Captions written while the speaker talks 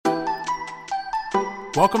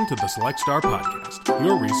Welcome to the Select Star Podcast,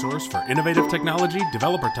 your resource for innovative technology,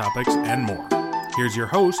 developer topics, and more. Here's your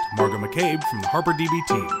host, Margo McCabe from the HarperDB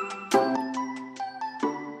team.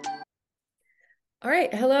 All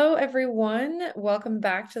right. Hello, everyone. Welcome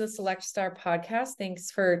back to the Select Star Podcast.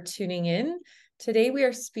 Thanks for tuning in. Today, we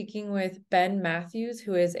are speaking with Ben Matthews,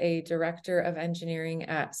 who is a director of engineering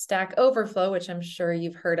at Stack Overflow, which I'm sure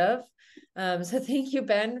you've heard of. So thank you,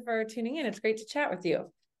 Ben, for tuning in. It's great to chat with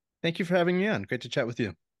you. Thank you for having me on. Great to chat with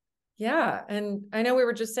you. Yeah. And I know we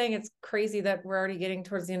were just saying it's crazy that we're already getting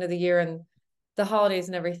towards the end of the year and the holidays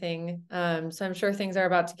and everything. So I'm sure things are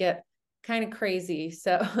about to get kind of crazy.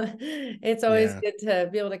 So it's always good to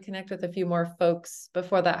be able to connect with a few more folks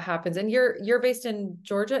before that happens. And you're based in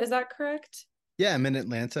Georgia, is that correct? Yeah, I'm in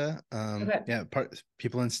Atlanta. Okay. Yeah,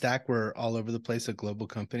 people in Stack were all over the place, a global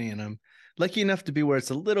company, and I'm lucky enough to be where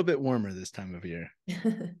it's a little bit warmer this time of year.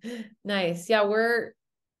 Nice. Yeah, we're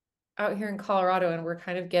out here in Colorado and we're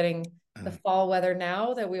kind of getting the fall weather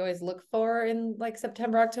now that we always look for in like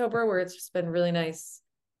September, October, where it's just been really nice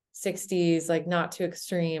 60s, like not too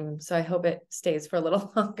extreme. So I hope it stays for a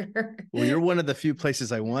little longer. Well, you're one of the few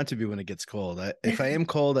places I want to be when it gets cold. If I am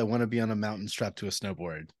cold, I want to be on a mountain strapped to a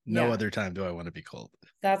snowboard. No other time do I want to be cold.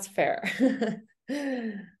 That's fair.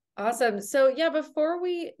 Awesome. So yeah, before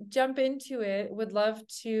we jump into it, would love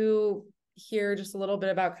to hear just a little bit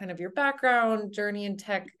about kind of your background, journey in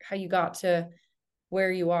tech, how you got to where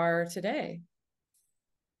you are today.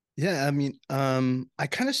 Yeah, I mean, I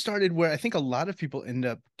kind of started where I think a lot of people end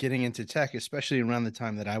up getting into tech, especially around the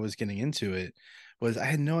time that I was getting into it, was I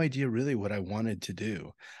had no idea really what I wanted to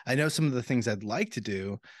do. I know some of the things I'd like to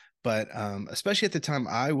do, but especially at the time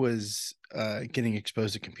I was getting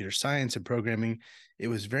exposed to computer science and programming, it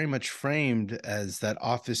was very much framed as that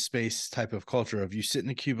office space type of culture of you sit in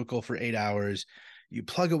a cubicle for 8 hours, you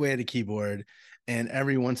plug away at a keyboard, and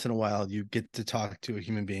every once in a while you get to talk to a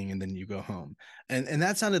human being and then you go home. And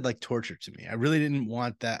that sounded like torture to me. I really didn't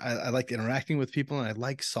want that. I liked interacting with people and I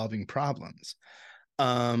like solving problems.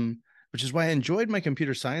 Which is why I enjoyed my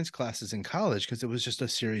computer science classes in college, because it was just a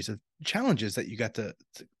series of challenges that you got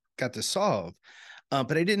to solve.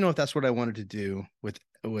 But I didn't know if that's what I wanted to do with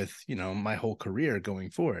my whole career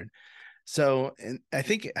going forward. So, and I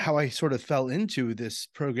think how I sort of fell into this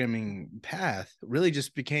programming path really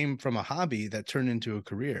just became from a hobby that turned into a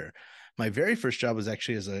career. My very first job was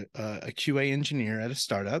actually as a QA engineer at a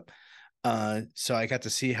startup. So I got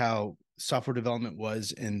to see how software development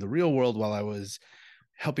was in the real world while I was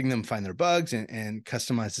helping them find their bugs and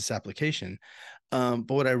customize this application.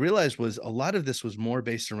 But what I realized was a lot of this was more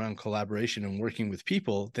based around collaboration and working with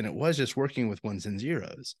people than it was just working with ones and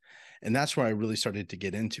zeros. And that's where I really started to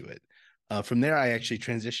get into it. From there, I actually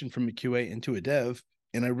transitioned from a QA into a dev,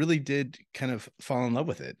 and I really did kind of fall in love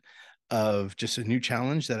with it, of just a new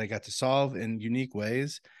challenge that I got to solve in unique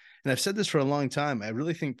ways. And I've said this for a long time. I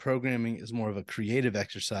really think programming is more of a creative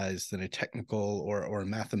exercise than a technical or a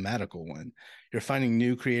mathematical one. You're finding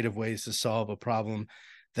new creative ways to solve a problem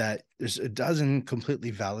that there's a dozen completely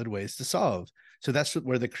valid ways to solve. So that's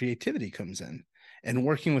where the creativity comes in. And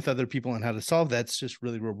working with other people on how to solve that's just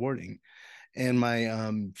really rewarding. And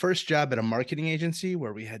my first job at a marketing agency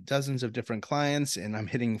where we had dozens of different clients and I'm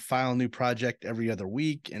hitting file new project every other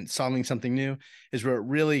week and solving something new is where it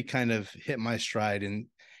really kind of hit my stride, and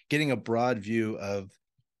getting a broad view of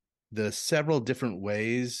the several different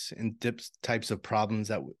ways and types of problems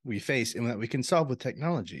that we face and that we can solve with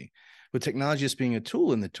technology just being a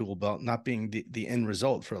tool in the tool belt, not being the end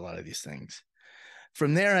result for a lot of these things.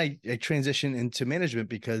 From there, I transitioned into management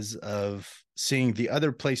because of seeing the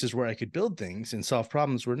other places where I could build things and solve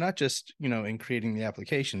problems were not just, in creating the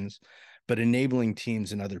applications, but enabling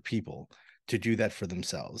teams and other people to do that for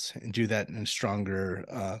themselves and do that in stronger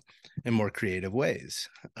and more creative ways.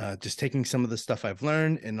 Just taking some of the stuff I've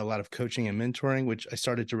learned and a lot of coaching and mentoring, which I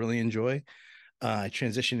started to really enjoy. I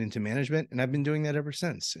transitioned into management, and I've been doing that ever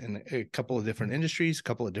since in a couple of different industries, a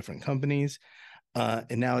couple of different companies.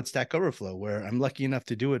 And now it's Stack Overflow, where I'm lucky enough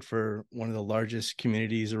to do it for one of the largest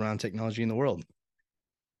communities around technology in the world.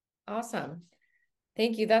 Awesome.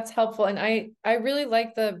 Thank you. That's helpful. And I really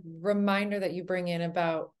like the reminder that you bring in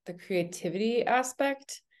about the creativity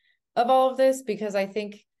aspect of all of this, because I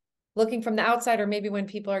think looking from the outside, or maybe when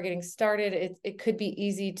people are getting started, it could be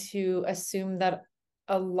easy to assume that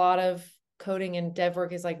a lot of coding and dev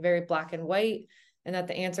work is like very black and white, and that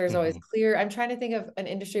the answer is always clear. I'm trying to think of an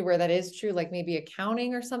industry where that is true, like maybe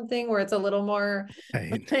accounting or something where it's a little more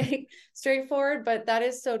like straightforward, but that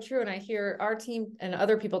is so true. And I hear our team and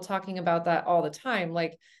other people talking about that all the time.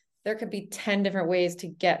 Like there could be 10 different ways to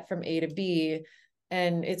get from A to B.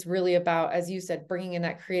 And it's really about, as you said, bringing in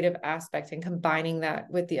that creative aspect and combining that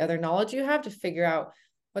with the other knowledge you have to figure out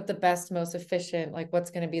what the best, most efficient, like what's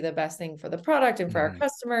going to be the best thing for the product and for our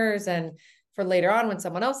customers, and for later on when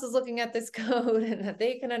someone else is looking at this code and that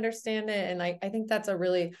they can understand it. And I think that's a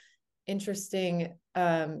really interesting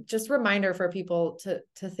just reminder for people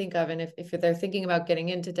to think of. And if they're thinking about getting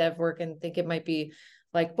into dev work and think it might be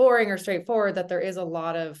like boring or straightforward, that there is a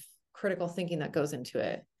lot of critical thinking that goes into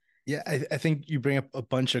it. Yeah, I think you bring up a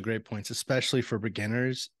bunch of great points, especially for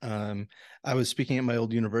beginners. I was speaking at my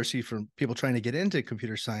old university for people trying to get into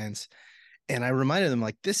computer science, and I reminded them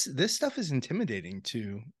like this stuff is intimidating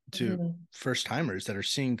to first timers that are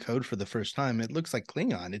seeing code for the first time. It looks like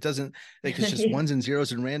Klingon. It doesn't, like, it's just ones and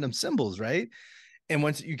zeros and random symbols, right? And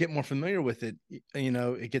once you get more familiar with it,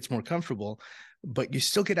 it gets more comfortable. But you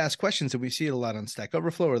still get asked questions, and we see it a lot on Stack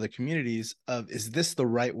Overflow or the communities of, is this the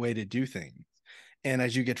right way to do things? And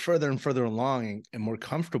as you get further and further along and more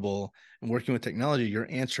comfortable and working with technology, your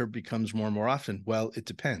answer becomes more and more often, well, it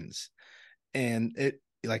depends. And it,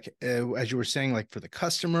 like, as you were saying, like for the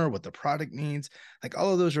customer, what the product needs, like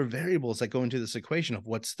all of those are variables that go into this equation of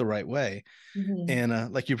what's the right way.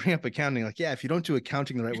 And like you bring up accounting, like, yeah, if you don't do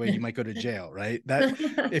accounting the right way, you might go to jail, right? That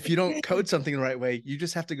if you don't code something the right way, you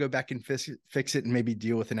just have to go back and fix it and maybe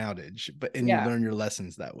deal with an outage, and you learn your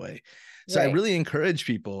lessons that way. So I really encourage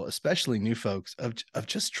people, especially new folks, of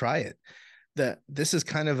just try it. That this is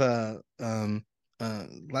kind of a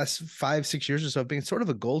last 5-6 years or so being sort of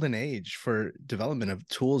a golden age for development. Of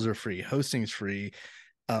tools are free, hosting's free,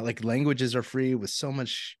 like languages are free, with so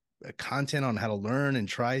much content on how to learn and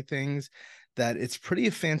try things, that it's pretty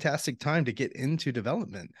a fantastic time to get into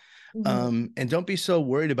development. And don't be so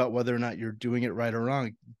worried about whether or not you're doing it right or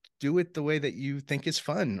wrong. Do it the way that you think is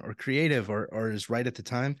fun or creative or is right at the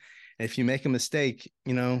time. And if you make a mistake,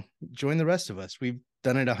 join the rest of us. We've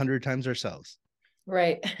done it 100 times ourselves.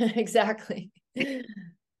 Right. Exactly. Yeah.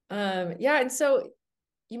 And so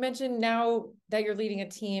you mentioned now that you're leading a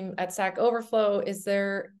team at Stack Overflow. Is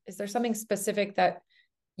there something specific that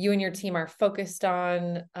you and your team are focused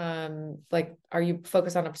on? Like, are you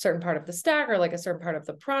focused on a certain part of the stack or like a certain part of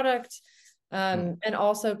the product? And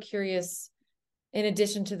also curious, in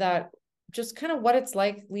addition to that, just kind of what it's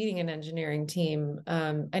like leading an engineering team.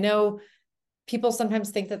 I know people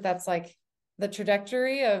sometimes think that that's like the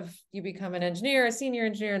trajectory of you become an engineer, a senior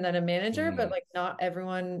engineer, and then a manager, but like not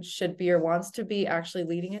everyone should be or wants to be actually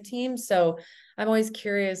leading a team. So I'm always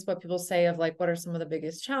curious what people say of like, what are some of the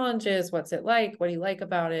biggest challenges? What's it like? What do you like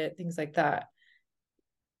about it? Things like that.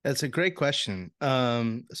 That's a great question,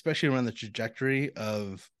 especially around the trajectory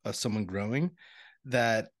of someone growing.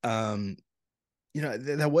 That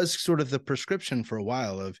that was sort of the prescription for a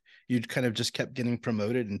while, of you kind of just kept getting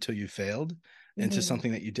promoted until you failed into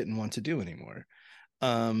something that you didn't want to do anymore.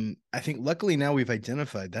 I think luckily now we've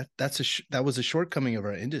identified that that was a shortcoming of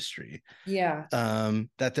our industry. Yeah.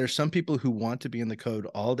 That there's some people who want to be in the code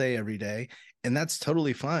all day, every day, and that's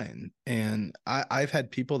totally fine. And I've had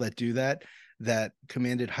people that do that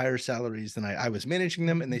commanded higher salaries than I was managing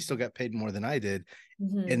them, and they still got paid more than I did.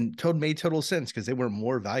 And made total sense, because they were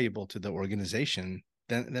more valuable to the organization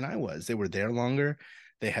than I was. They were there longer.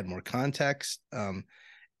 They had more context.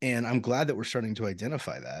 And I'm glad that we're starting to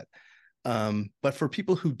identify that. But for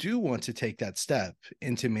people who do want to take that step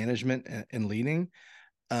into management and leading,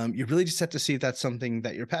 you really just have to see if that's something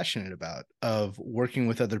that you're passionate about, of working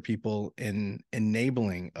with other people and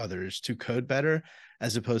enabling others to code better,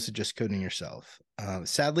 as opposed to just coding yourself.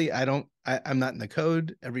 Sadly, I'm not in the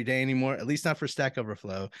code every day anymore, at least not for Stack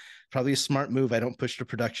Overflow. Probably a smart move. I don't push to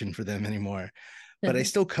production for them anymore, but I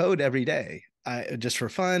still code every day. Just for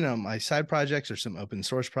fun, my side projects or some open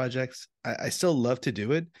source projects. I still love to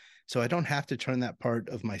do it, so I don't have to turn that part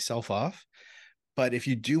of myself off. But if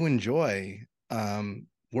you do enjoy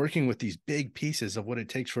working with these big pieces of what it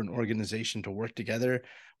takes for an organization to work together,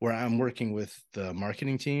 where I'm working with the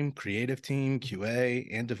marketing team, creative team, QA,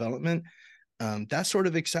 and development, that's sort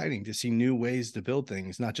of exciting to see new ways to build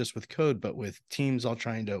things, not just with code, but with teams all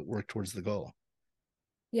trying to work towards the goal.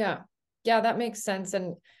 Yeah, that makes sense.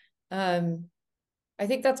 And I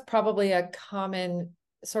think that's probably a common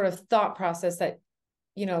sort of thought process that,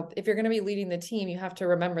 if you're going to be leading the team, you have to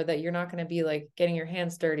remember that you're not going to be like getting your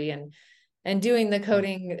hands dirty and doing the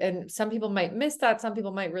coding. And some people might miss that. Some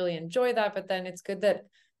people might really enjoy that, but then it's good that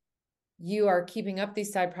you are keeping up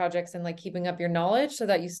these side projects and like keeping up your knowledge so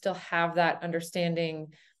that you still have that understanding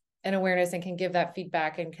and awareness and can give that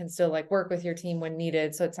feedback and can still like work with your team when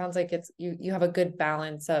needed. So it sounds like you have a good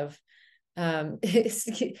balance of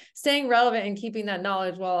staying relevant and keeping that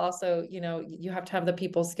knowledge, while also, you have to have the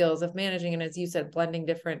people skills of managing, and as you said, blending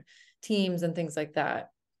different teams and things like that.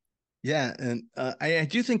 Yeah, and I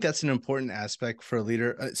do think that's an important aspect for a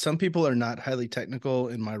leader. Some people are not highly technical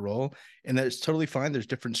in my role, and that's totally fine. There's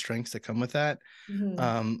different strengths that come with that.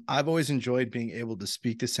 Mhm. I've always enjoyed being able to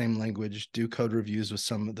speak the same language, do code reviews with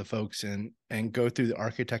some of the folks, and go through the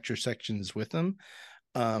architecture sections with them.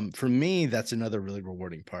 For me, that's another really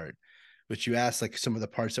rewarding part. Which you asked, like some of the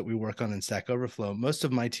parts that we work on in Stack Overflow. Most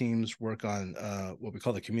of my teams work on what we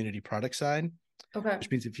call the community product side, Okay. which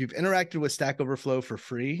means if you've interacted with Stack Overflow for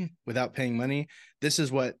free without paying money, this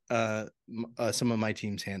is what some of my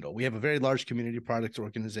teams handle. We have a very large community products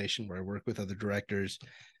organization where I work with other directors.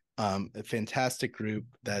 A fantastic group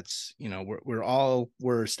that's,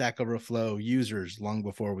 we're Stack Overflow users long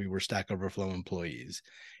before we were Stack Overflow employees.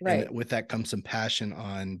 And Right. with that comes some passion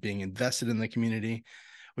on being invested in the community,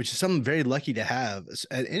 which is something very lucky to have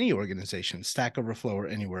at any organization, Stack Overflow or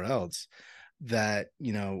anywhere else, that,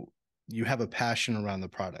 you have a passion around the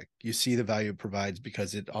product. You see the value it provides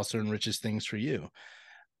because it also enriches things for you.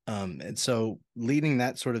 And so leading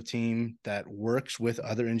that sort of team that works with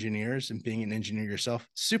other engineers and being an engineer yourself,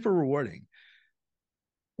 super rewarding.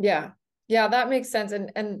 Yeah. Yeah, that makes sense.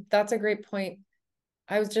 And that's a great point.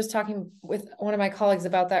 I was just talking with one of my colleagues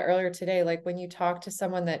about that earlier today. Like when you talk to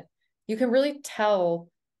someone that you can really tell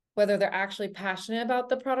whether they're actually passionate about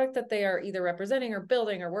the product that they are either representing or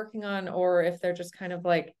building or working on, or if they're just kind of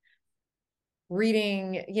like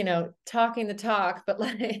reading, talking the talk, but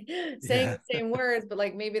like saying Yeah. the same words, but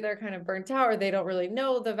like maybe they're kind of burnt out or they don't really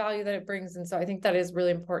know the value that it brings. And so I think that is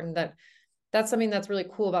really important, that's something that's really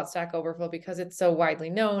cool about Stack Overflow because it's so widely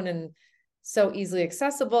known and so easily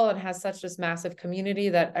accessible and has such this massive community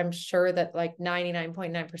that I'm sure that like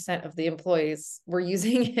 99.9% of the employees were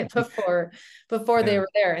using it before they Yeah. were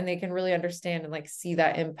there, and they can really understand and like see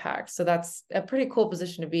that impact. So that's a pretty cool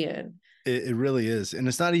position to be in. It really is. And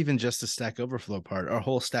it's not even just the Stack Overflow part. Our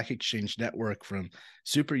whole Stack Exchange network, from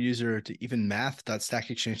super user to even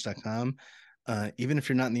math.stackexchange.com, even if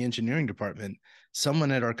you're not in the engineering department,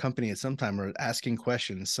 someone at our company at some time are asking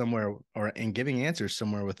questions somewhere and giving answers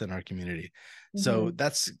somewhere within our community. So Mhm.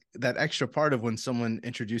 that's that extra part of when someone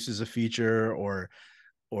introduces a feature or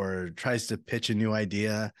tries to pitch a new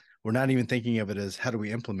idea. We're not even thinking of it as how do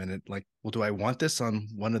we implement it? Like, well, do I want this on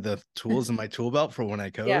one of the tools in my tool belt for when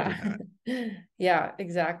I code or Yeah. not? Yeah,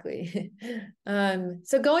 exactly.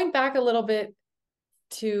 So going back a little bit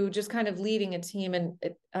to just kind of leading a team, and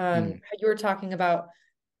Mm. you were talking about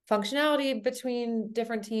functionality between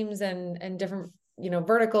different teams and different,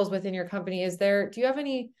 verticals within your company. Do you have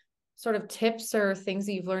any sort of tips or things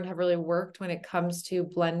that you've learned have really worked when it comes to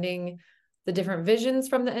blending the different visions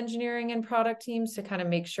from the engineering and product teams to kind of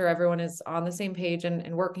make sure everyone is on the same page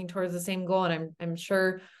and working towards the same goal? And I'm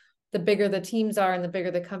sure the bigger the teams are and the bigger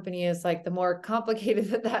the company is, like the more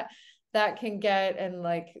complicated that can get. And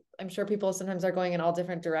like, I'm sure people sometimes are going in all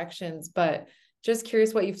different directions, but just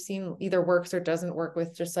curious what you've seen either works or doesn't work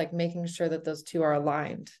with just like making sure that those two are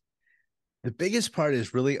aligned. The biggest part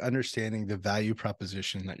is really understanding the value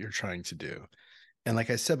proposition that you're trying to do. And like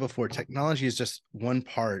I said before, technology is just one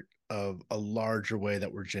part of a larger way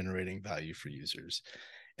that we're generating value for users.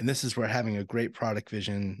 And this is where having a great product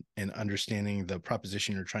vision and understanding the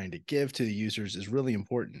proposition you're trying to give to the users is really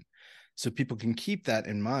important. So people can keep that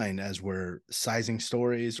in mind as we're sizing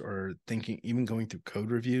stories or thinking, even going through code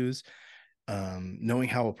reviews, knowing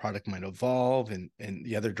how a product might evolve and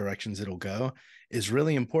the other directions it'll go is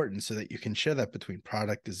really important so that you can share that between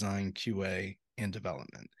product design, QA, and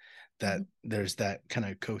development, that there's that kind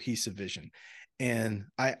of cohesive vision. And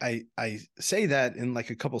I say that in like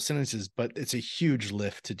a couple sentences, but it's a huge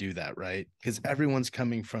lift to do that, right? Because everyone's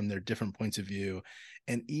coming from their different points of view.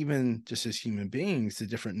 And even just as human beings, the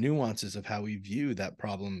different nuances of how we view that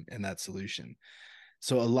problem and that solution.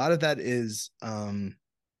 So a lot of that is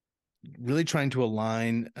really trying to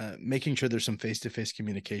align, making sure there's some face-to-face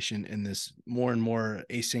communication in this more and more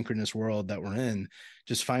asynchronous world that we're in,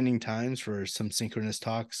 just finding times for some synchronous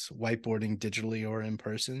talks, whiteboarding digitally or in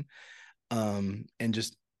person, and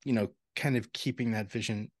just, kind of keeping that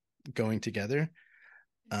vision going together.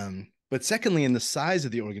 But secondly, in the size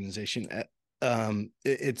of the organization,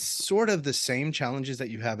 it's sort of the same challenges that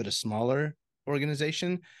you have at a smaller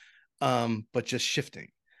organization, but just shifting.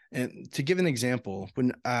 And to give an example,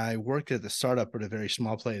 when I worked at the startup at a very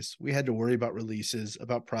small place, we had to worry about releases,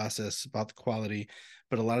 about process, about the quality,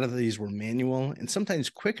 but a lot of these were manual and sometimes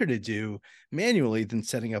quicker to do manually than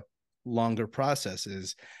setting up longer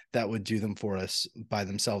processes that would do them for us by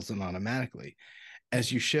themselves and automatically.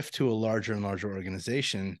 As you shift to a larger and larger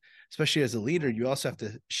organization, especially as a leader, you also have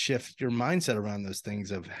to shift your mindset around those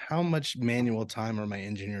things of how much manual time are my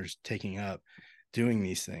engineers taking up doing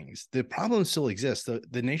these things. The problem still exists.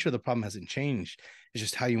 The nature of the problem hasn't changed. It's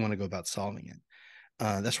just how you want to go about solving it.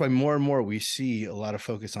 That's why more and more we see a lot of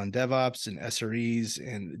focus on DevOps and SREs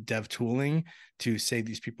and dev tooling to save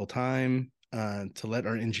these people time, to let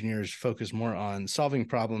our engineers focus more on solving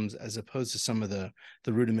problems as opposed to some of the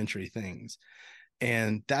rudimentary things.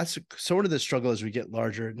 And that's sort of the struggle as we get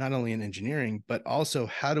larger, not only in engineering, but also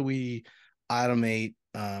how do we automate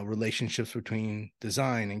relationships between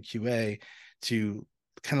design and QA to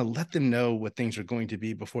kind of let them know what things are going to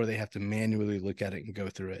be before they have to manually look at it and go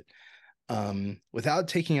through it. Without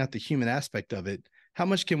taking out the human aspect of it, how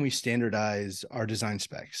much can we standardize our design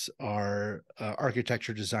specs, our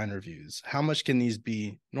architecture design reviews? How much can these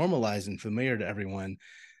be normalized and familiar to everyone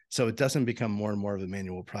so it doesn't become more and more of a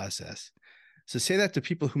manual process? So say that to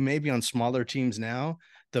people who may be on smaller teams now,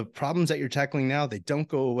 the problems that you're tackling now, they don't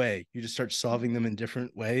go away. You just start solving them in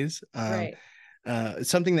different ways. Right.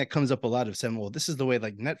 Something that comes up a lot of saying, well, this is the way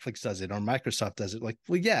like Netflix does it or Microsoft does it. Like,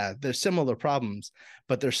 well, yeah, they're similar problems,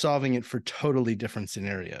 but they're solving it for totally different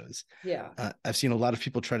scenarios. Yeah. I've seen a lot of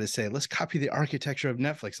people try to say, let's copy the architecture of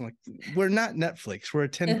Netflix. I'm like, we're not Netflix. We're a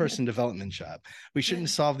 10-person development shop. We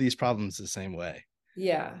shouldn't solve these problems the same way.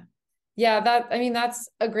 Yeah. Yeah. That's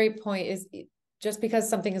a great point, is just because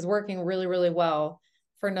something is working really, really well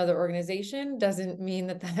for another organization doesn't mean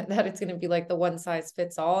that it's going to be like the one size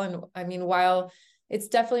fits all. And I mean, while it's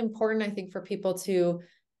definitely important, I think, for people to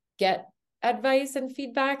get advice and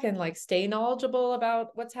feedback and like stay knowledgeable about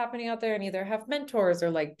what's happening out there and either have mentors or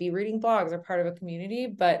like be reading blogs or part of a community,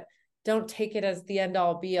 but don't take it as the end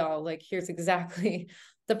all be all. Like, here's exactly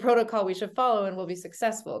the protocol we should follow and we'll be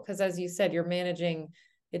successful. Because as you said, you're managing,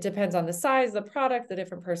 it depends on the size of the product, the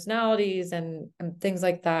different personalities and things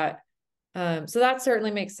like that. So that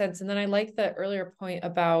certainly makes sense. And then I like the earlier point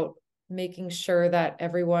about making sure that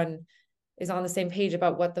everyone is on the same page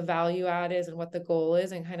about what the value add is and what the goal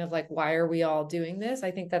is and kind of like, why are we all doing this?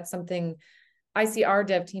 I think that's something I see our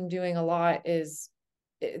dev team doing a lot. Is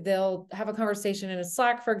they'll have a conversation in a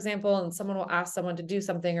Slack, for example, and someone will ask someone to do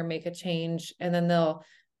something or make a change. And then they'll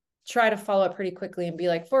try to follow up pretty quickly and be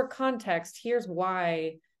like, for context, here's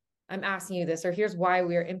why I'm asking you this, or here's why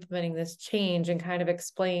we are implementing this change, and kind of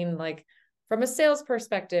explain like from a sales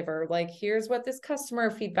perspective, or like, here's what this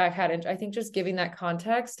customer feedback had. And I think just giving that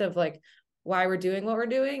context of like why we're doing what we're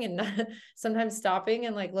doing and not, sometimes stopping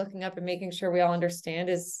and like looking up and making sure we all understand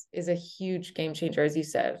is a huge game changer, as you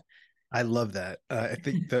said. I love that. I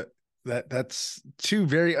think that's two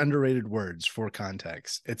very underrated words, for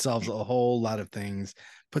context. It solves a whole lot of things,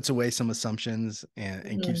 puts away some assumptions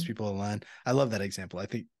and keeps people aligned. I love that example. I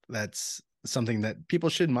think that's something that people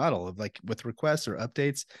should model, of like with requests or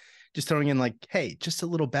updates, just throwing in like, hey, just a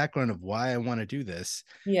little background of why I want to do this.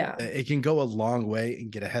 Yeah. It can go a long way and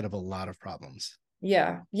get ahead of a lot of problems.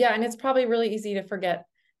 Yeah. Yeah. And it's probably really easy to forget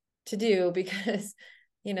to do because,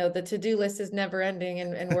 the to-do list is never ending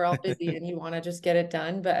and we're all busy and you want to just get it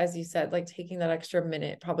done. But as you said, like taking that extra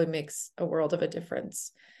minute probably makes a world of a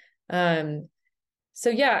difference. So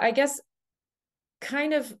yeah, I guess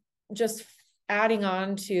kind of just adding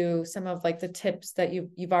on to some of like the tips that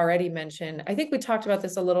you've already mentioned. I think we talked about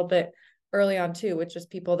this a little bit early on too, with just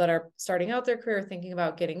people that are starting out their career, thinking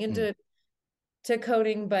about getting into to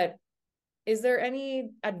coding. But is there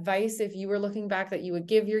any advice, if you were looking back, that you would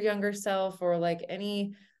give your younger self, or like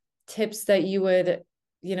any tips that you would,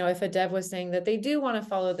 if a dev was saying that they do want to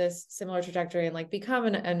follow this similar trajectory and like become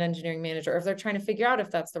an engineering manager, or if they're trying to figure out if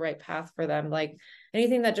that's the right path for them, like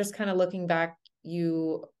anything that just kind of looking back,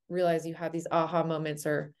 you realize you had these aha moments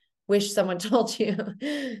or wish someone told you?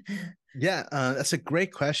 Yeah, that's a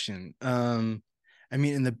great question. I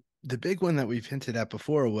mean, and the big one that we've hinted at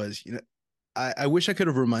before was, I wish I could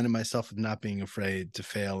have reminded myself of not being afraid to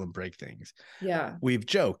fail and break things. Yeah. We've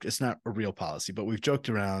joked, it's not a real policy, but we've joked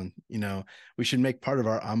around, we should make part of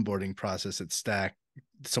our onboarding process at Stack,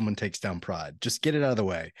 someone takes down prod. Just get it out of the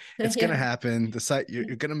way. It's going to happen. The site, you're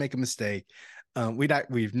going to make a mistake.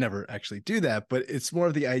 We've never actually do that, but it's more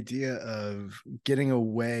of the idea of getting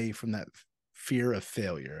away from that fear of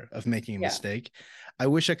failure, of making a mistake. I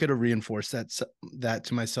wish I could have reinforced that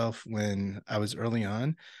to myself when I was early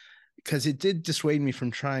on, because it did dissuade me from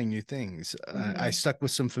trying new things. I stuck with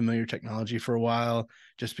some familiar technology for a while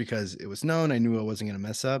just because it was known. I knew I wasn't going to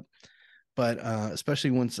mess up. But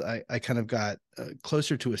especially once I kind of got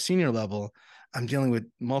closer to a senior level, I'm dealing with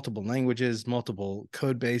multiple languages, multiple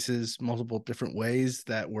code bases, multiple different ways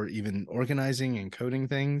that we're even organizing and coding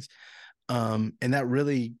things. And that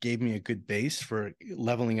really gave me a good base for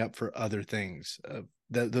leveling up for other things.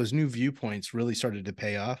 Those new viewpoints really started to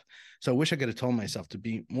pay off. So I wish I could have told myself to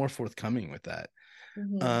be more forthcoming with that.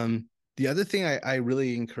 The The other thing I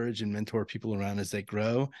really encourage and mentor people around as they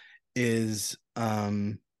grow is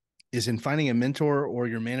in finding a mentor or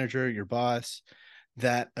your manager, your boss,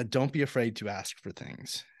 that don't be afraid to ask for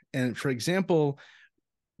things. And for example,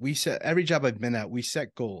 we set every job I've been at, we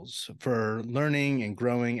set goals for learning and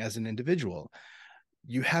growing as an individual.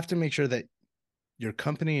 You have to make sure that your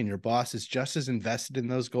company and your boss is just as invested in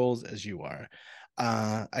those goals as you are.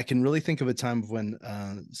 I can really think of a time when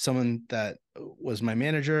someone that was my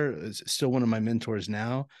manager is still one of my mentors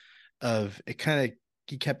now.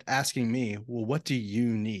 He kept asking me, well, what do you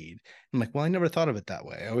need? I'm like, well, I never thought of it that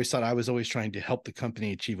way. I always thought I was always trying to help the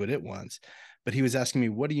company achieve what it wants. But he was asking me,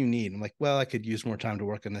 what do you need? I'm like, well, I could use more time to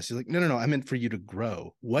work on this. He's like, no, I meant for you to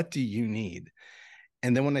grow. What do you need?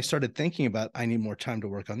 And then when I started thinking about, I need more time to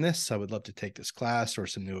work on this, I would love to take this class or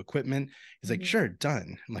some new equipment. He's like, sure,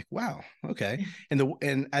 done. I'm like, wow, okay.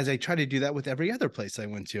 And as I try to do that with every other place I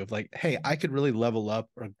went to, of like, hey, I could really level up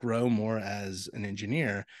or grow more as an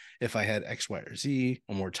engineer if I had X, Y, or Z,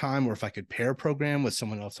 or more time, or if I could pair program with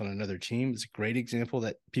someone else on another team. It's a great example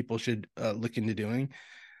that people should look into doing.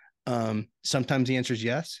 Sometimes the answer is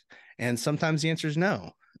yes, and sometimes the answer is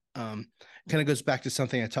no. Kind of goes back to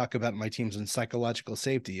something I talk about in my teams in psychological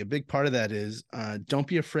safety. A big part of that is don't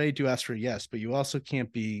be afraid to ask for yes, but you also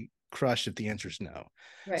can't be crushed if the answer is no.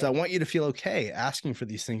 Right. So I want you to feel okay asking for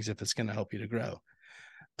these things if it's going to help you to grow.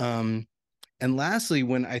 And lastly,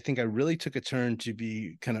 when I think I really took a turn to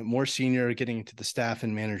be kind of more senior, getting into the staff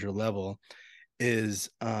and manager level, is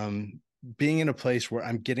being in a place where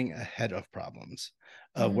I'm getting ahead of problems,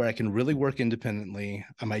 where I can really work independently.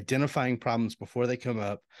 I'm identifying problems before they come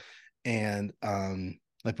up. And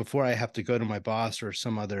like before I have to go to my boss or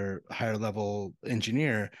some other higher level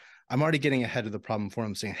engineer, I'm already getting ahead of the problem for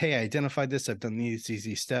them, saying, hey, I identified this. I've done these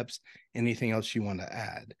easy steps. Anything else you want to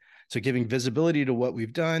add? So giving visibility to what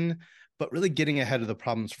we've done, but really getting ahead of the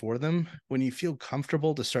problems for them. When you feel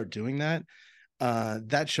comfortable to start doing that,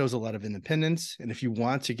 that shows a lot of independence. And if you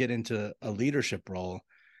want to get into a leadership role,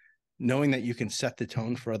 knowing that you can set the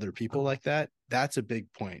tone for other people like that, that's a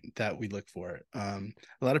big point that we look for. A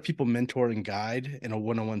lot of people mentor and guide in a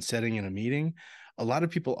one-on-one setting in a meeting. A lot of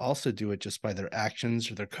people also do it just by their actions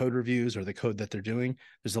or their code reviews or the code that they're doing.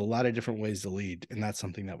 There's a lot of different ways to lead, and that's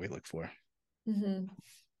something that we look for. Mm-hmm.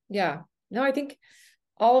 Yeah. No, I think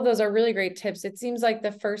all of those are really great tips. It seems like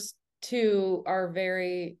the first two are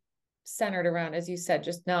very centered around, as you said,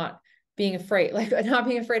 just not being afraid, like not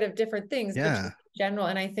being afraid of different things, but just in general.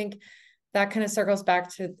 And I think that kind of circles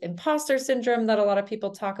back to imposter syndrome that a lot of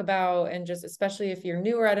people talk about, and just especially if you're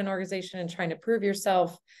newer at an organization and trying to prove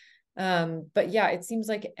yourself. But yeah, it seems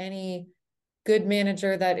like any good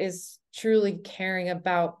manager that is truly caring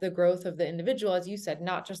about the growth of the individual, as you said,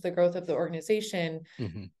 not just the growth of the organization,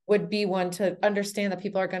 would be one to understand that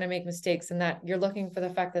people are going to make mistakes, and that you're looking for the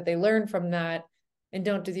fact that they learn from that and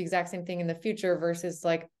don't do the exact same thing in the future, versus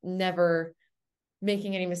like never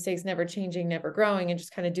making any mistakes, never changing, never growing, and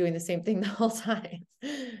just kind of doing the same thing the whole time.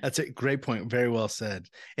 That's a great point. Very well said.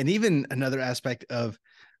 And even another aspect of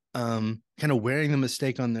kind of wearing the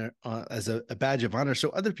mistake on there as a badge of honor, so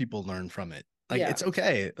other people learn from it. Like, it's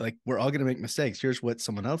okay. Like, we're all going to make mistakes. Here's what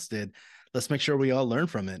someone else did. Let's make sure we all learn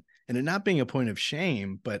from it. And it not being a point of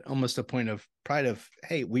shame, but almost a point of pride of,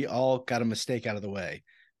 hey, we all got a mistake out of the way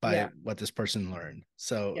by what this person learned.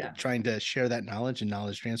 So trying to share that knowledge and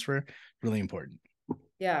knowledge transfer, really important.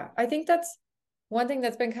 Yeah. I think that's one thing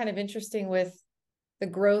that's been kind of interesting with the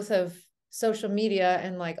growth of social media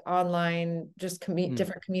and like online, just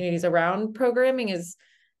different communities around programming, is,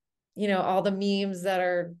 you know, all the memes that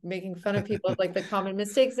are making fun of people, like the common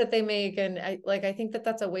mistakes that they make. And I think that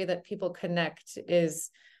that's a way that people connect, is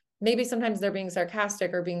maybe sometimes they're being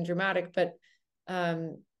sarcastic or being dramatic, but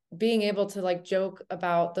being able to like joke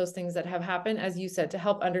about those things that have happened, as you said, to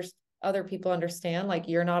help other people understand, like,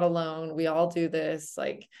 you're not alone. We all do this.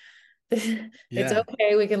 Like, it's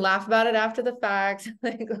okay. We can laugh about it after the fact.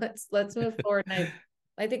 Like, let's move forward. And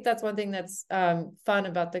I think that's one thing that's fun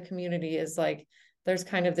about the community, is like, there's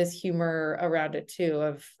kind of this humor around it too,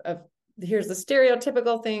 of here's the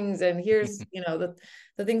stereotypical things, and here's, you know,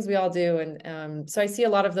 the things we all do. And so I see a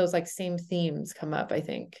lot of those like same themes come up, I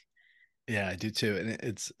think. Yeah, I do too.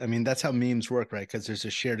 And I mean, that's how memes work, right? Because there's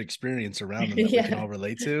a shared experience around them that we can all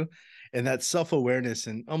relate to. And that self-awareness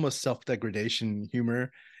and almost self-degradation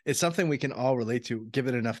humor is something we can all relate to, give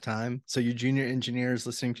it enough time. So you junior engineers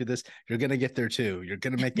listening to this, you're going to get there too. You're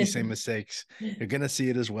going to make these same mistakes. You're going to see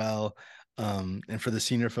it as well. And for the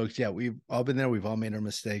senior folks, we've all been there. We've all made our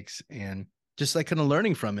mistakes, and just like kind of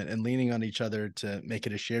learning from it and leaning on each other to make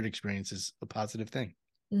it a shared experience is a positive thing.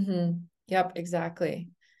 Yep, exactly.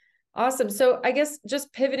 Awesome. So I guess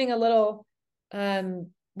just pivoting a little,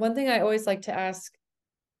 we're one thing I always like to ask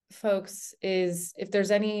folks is if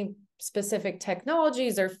there's any specific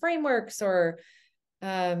technologies or frameworks or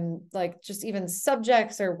like just even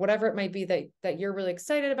subjects or whatever it might be that you're really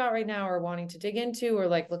excited about right now or wanting to dig into or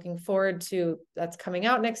like looking forward to that's coming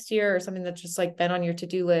out next year, or something that's just like been on your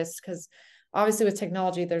to-do list. Because obviously with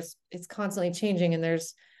technology, it's constantly changing and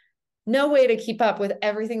there's no way to keep up with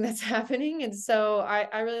everything that's happening. And so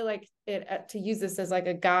I really like it to use this as like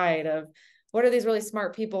a guide of what are these really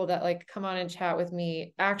smart people that like come on and chat with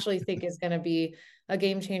me actually think is going to be a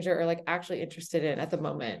game changer or like actually interested in at the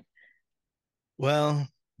moment. Well,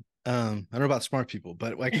 I don't know about smart people,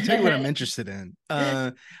 but I can tell you what I'm interested in.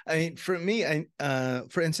 I mean, for me,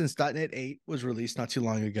 for instance, .NET 8 was released not too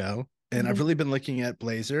long ago, and I've really been looking at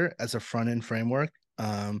Blazor as a front end framework.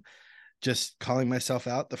 Just calling myself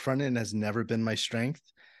out, the front end has never been my strength.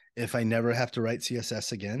 If I never have to write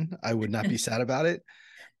CSS again, I would not be sad about it.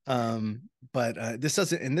 But this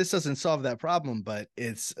doesn't solve that problem, but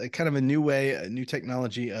it's a kind of a new way, a new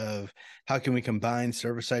technology of how can we combine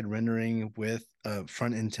server-side rendering with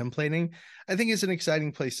front-end templating. I think it's an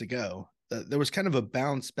exciting place to go. There was kind of a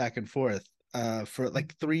bounce back and forth for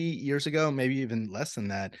like 3 years ago, maybe even less than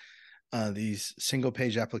that. These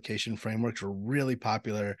single-page application frameworks were really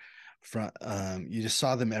popular. You just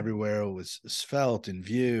saw them everywhere. It was Svelte and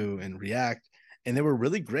Vue and React, and they were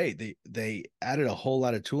really great. They added a whole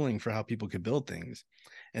lot of tooling for how people could build things.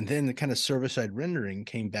 And then the kind of server-side rendering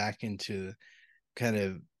came back into kind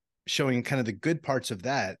of showing kind of the good parts of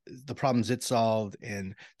that, the problems it solved,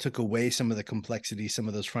 and took away some of the complexity some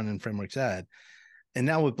of those front-end frameworks had. And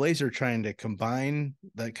now with Blazor trying to combine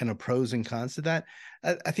the kind of pros and cons to that,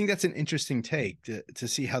 I think that's an interesting take to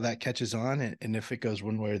see how that catches on and if it goes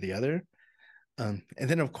one way or the other. And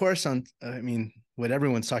then, of course, what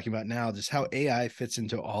everyone's talking about now, just how AI fits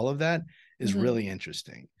into all of that is really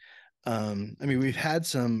interesting. We've had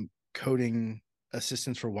some coding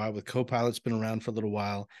assistance for a while with Copilot's been around for a little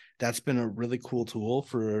while. That's been a really cool tool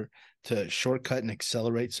to shortcut and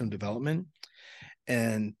accelerate some development.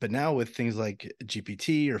 But now with things like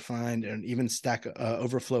GPT or Find and even Stack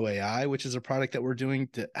Overflow AI, which is a product that we're doing,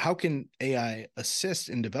 how can AI assist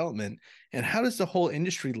in development, and how does the whole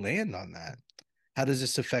industry land on that? How does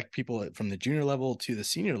this affect people from the junior level to the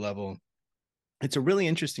senior level? It's a really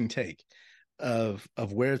interesting take of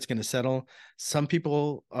where it's going to settle. Some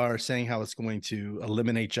people are saying how it's going to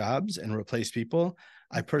eliminate jobs and replace people.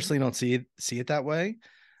 I personally don't see it that way.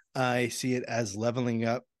 I see it as leveling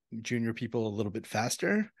up junior people a little bit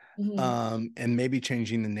faster, and maybe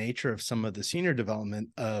changing the nature of some of the senior development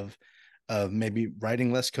of maybe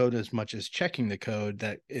writing less code as much as checking the code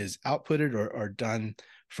that is outputted or done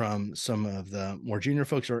from some of the more junior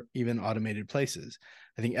folks or even automated places.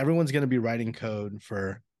 I think everyone's going to be writing code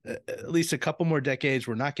for at least a couple more decades.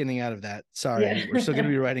 We're not getting out of that. Sorry, yeah. We're still going to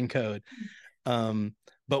be writing code.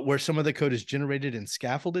 But where some of the code is generated and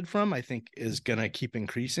scaffolded from, I think is going to keep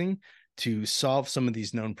increasing to solve some of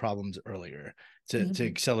these known problems earlier, to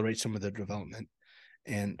accelerate some of the development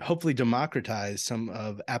and hopefully democratize some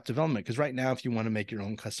of app development. Because right now, if you want to make your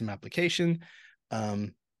own custom application,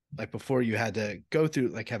 like before you had to go through,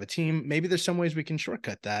 like have a team, maybe there's some ways we can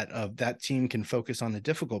shortcut that, of that team can focus on the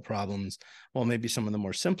difficult problems, while maybe some of the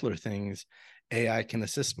more simpler things AI can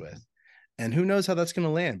assist with. And who knows how that's going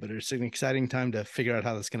to land, but it's an exciting time to figure out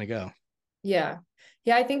how that's going to go. Yeah.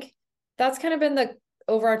 Yeah. I think that's kind of been the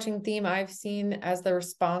overarching theme I've seen as the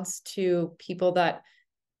response to people that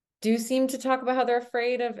do seem to talk about how they're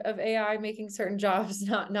afraid of AI making certain jobs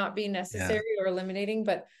not being necessary or eliminating,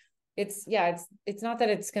 but it's not that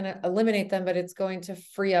it's going to eliminate them, but it's going to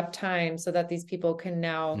free up time so that these people can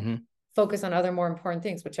now focus on other more important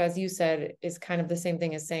things, which, as you said, is kind of the same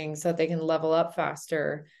thing as saying so that they can level up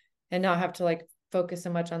faster and not have to like focus so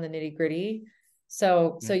much on the nitty gritty.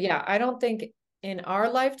 So yeah, I don't think in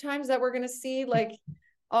our lifetimes that we're going to see like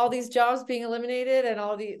all these jobs being eliminated and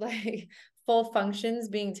all the like full functions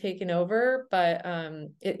being taken over. But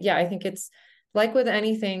I think it's like with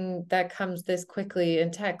anything that comes this quickly in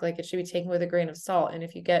tech, like it should be taken with a grain of salt. And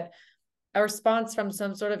if you get a response from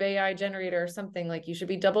some sort of AI generator or something, like you should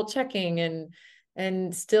be double checking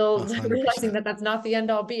and still 100%. Realizing that that's not the end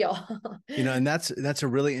all be all. And that's a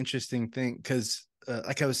really interesting thing, because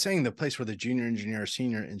like I was saying, the place where the junior engineer or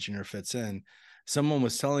senior engineer fits in, someone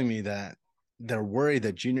was telling me that they're worried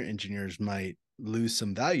that junior engineers might lose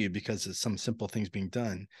some value because of some simple things being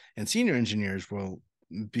done, and senior engineers will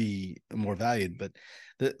be more valued. But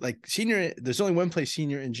there's only one place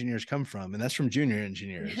senior engineers come from, and that's from junior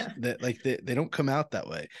engineers. That they don't come out that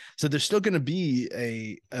way. So there's still going to be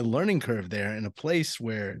a learning curve there, and a place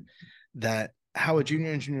where that how a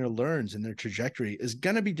junior engineer learns and their trajectory is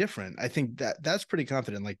going to be different. I think that's pretty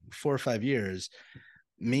confident. Like 4 or 5 years,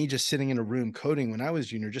 me just sitting in a room coding when I was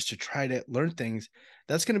junior just to try to learn things,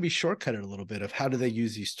 that's going to be shortcutted a little bit of how do they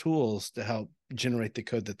use these tools to help generate the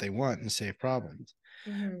code that they want and save problems.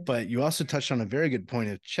 Mm-hmm. But you also touched on a very good point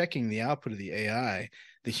of checking the output of the AI.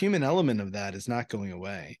 The human element of that is not going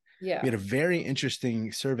away. Yeah. We had a very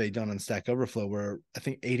interesting survey done on Stack Overflow where I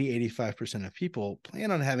think 85% of people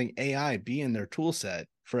plan on having AI be in their tool set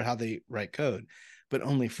for how they write code, but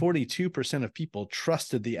only 42% of people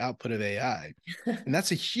trusted the output of AI. And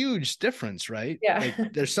that's a huge difference, right? Yeah.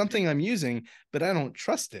 Like there's something I'm using, but I don't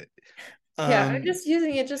trust it. Yeah, I'm just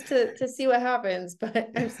using it just to see what happens, but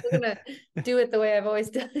I'm still gonna do it the way I've always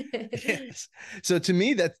done it. Yes. So to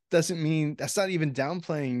me, that doesn't mean, that's not even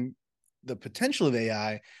downplaying the potential of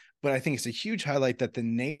AI, but I think it's a huge highlight that the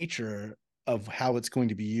nature of how it's going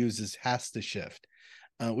to be used has to shift,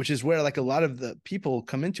 which is where like a lot of the people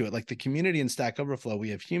come into it, like the community in Stack Overflow, we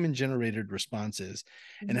have human generated responses.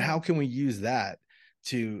 And how can we use that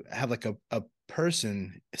to have like a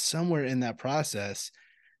person somewhere in that process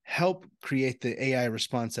help create the AI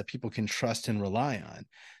response that people can trust and rely on?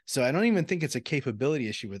 So I don't even think it's a capability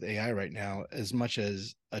issue with AI right now as much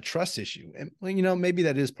as a trust issue. And well, you know, maybe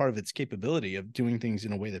that is part of its capability of doing things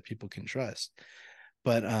in a way that people can trust.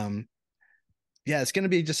 But yeah, it's going to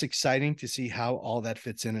be just exciting to see how all that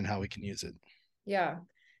fits in and how we can use it. Yeah.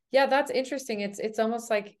 Yeah, that's interesting. It's almost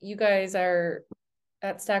like you guys are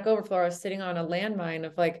at Stack Overflow. I was sitting on a landmine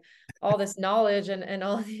of like all this knowledge and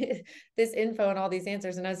all this info and all these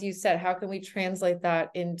answers. And as you said, how can we translate that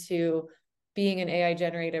into being an AI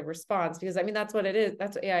generated response? Because I mean, that's what it is.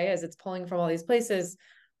 That's what AI is. It's pulling from all these places,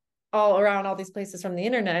 all around all these places from the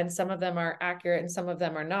internet. And some of them are accurate and some of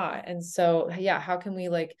them are not. And so, yeah, how can we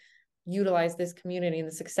like utilize this community and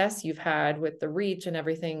the success you've had with the reach and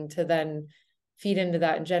everything to then feed into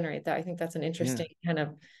that and generate that? I think that's an interesting kind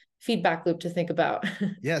of feedback loop to think about.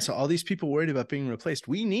 Yeah. So all these people worried about being replaced,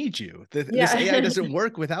 we need you. Yeah. This AI doesn't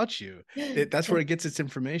work without you. That's where it gets its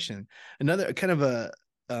information. Another kind of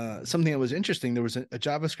something that was interesting, there was a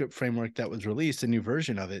JavaScript framework that was released, a new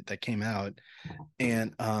version of it that came out.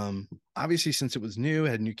 And obviously, since it was new,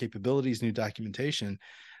 it had new capabilities, new documentation,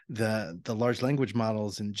 the large language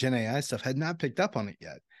models and Gen AI stuff had not picked up on it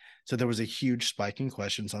yet. So there was a huge spike in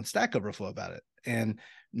questions on Stack Overflow about it. And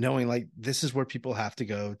knowing like this is where people have to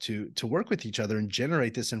go to work with each other and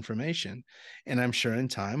generate this information. And I'm sure in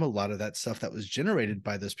time, a lot of that stuff that was generated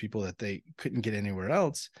by those people that they couldn't get anywhere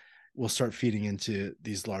else will start feeding into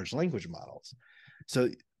these large language models. So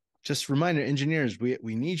just reminder, engineers, we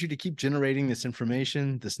need you to keep generating this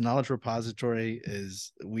information. This knowledge repository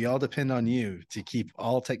is, we all depend on you to keep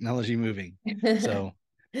all technology moving. So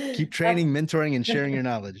keep training, mentoring, and sharing your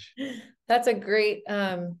knowledge. That's a great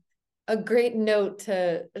note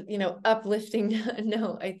to, uplifting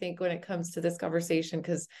note, I think, when it comes to this conversation,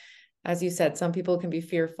 because as you said, some people can be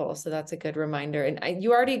fearful. So that's a good reminder. And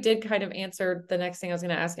you already did kind of answer the next thing I was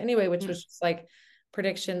going to ask anyway, which was just like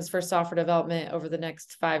predictions for software development over the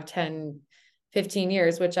next 5, 10, 15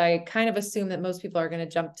 years, which I kind of assume that most people are going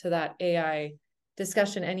to jump to that AI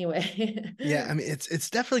discussion anyway. Yeah, I mean, it's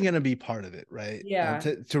definitely going to be part of it, right? Yeah.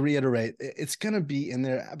 To reiterate, it's going to be in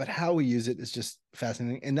there, but how we use it is just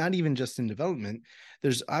fascinating. And not even just in development.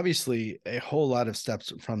 There's obviously a whole lot of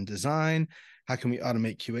steps from design. How can we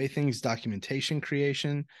automate QA things, documentation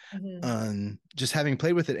creation? Just having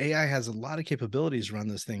played with it, AI has a lot of capabilities around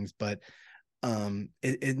those things, but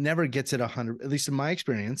it never gets it 100, at least in my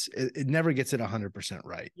experience, it never gets it 100%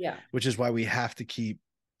 right. Yeah. Which is why we have to keep,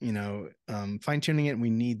 fine tuning it. And we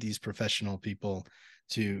need these professional people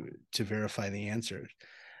to verify the answers.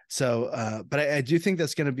 So, but I do think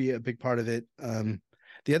that's going to be a big part of it.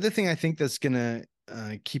 The other thing I think that's going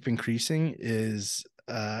to keep increasing is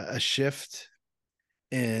a shift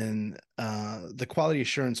in the quality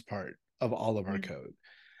assurance part of all of our code.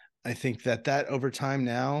 I think that over time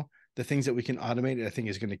now, the things that we can automate, I think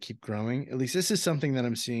is going to keep growing. At least this is something that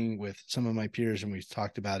I'm seeing with some of my peers, and we've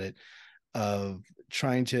talked about it, of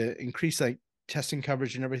trying to increase like testing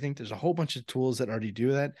coverage and everything. There's a whole bunch of tools that already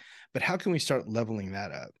do that, but how can we start leveling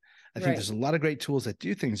that up? I think there's a lot of great tools that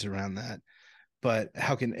do things around that, but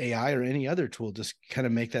how can AI or any other tool just kind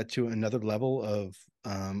of make that to another level of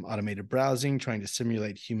automated browsing, trying to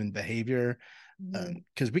simulate human behavior?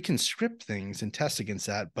 Because we can script things and test against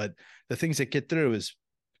that, but the things that get through is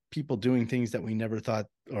people doing things that we never thought,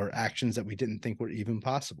 or actions that we didn't think were even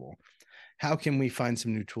possible. How can we find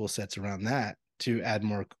some new tool sets around that to add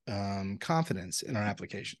more confidence in our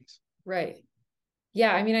applications? Right.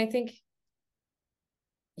 Yeah. I mean, I think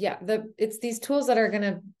yeah, it's these tools that are going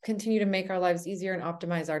to continue to make our lives easier and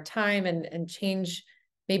optimize our time and change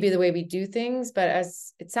maybe the way we do things. But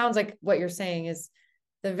as it sounds like what you're saying is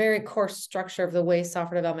the very core structure of the way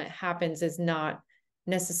software development happens is not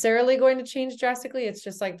necessarily going to change drastically. It's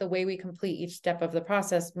just like the way we complete each step of the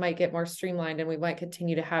process might get more streamlined, and we might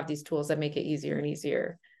continue to have these tools that make it easier and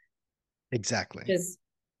easier. Exactly. Is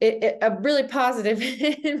it really positive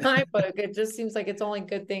in my book. It just seems like it's only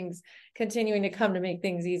good things continuing to come to make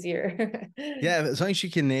things easier. Yeah, as long as you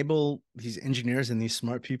can enable these engineers and these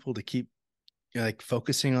smart people to keep like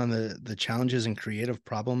focusing on the challenges and creative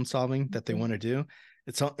problem solving that they want to do,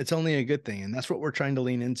 it's only a good thing. And that's what we're trying to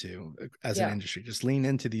lean into as an industry. Just lean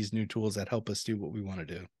into these new tools that help us do what we want to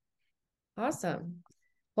do. Awesome.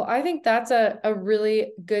 Well, I think that's a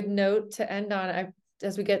really good note to end on.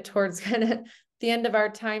 As we get towards kind of the end of our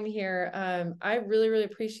time here, I really, really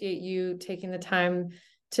appreciate you taking the time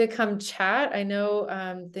to come chat. I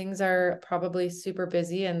know things are probably super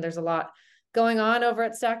busy and there's a lot going on over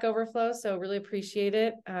at Stack Overflow. So really appreciate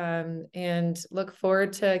it, and look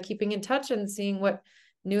forward to keeping in touch and seeing what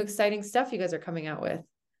new exciting stuff you guys are coming out with.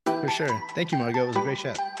 For sure. Thank you, Margot. It was a great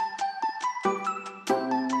chat.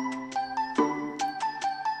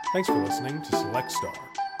 Thanks for listening to Select Star,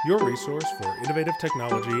 your resource for innovative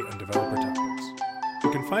technology and developer topics.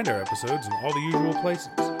 You can find our episodes in all the usual places: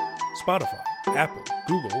 Spotify, Apple,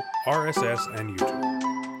 Google, RSS, and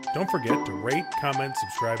YouTube. Don't forget to rate, comment,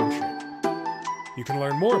 subscribe, and share. You can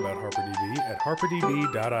learn more about HarperDB at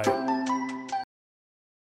harperdb.io.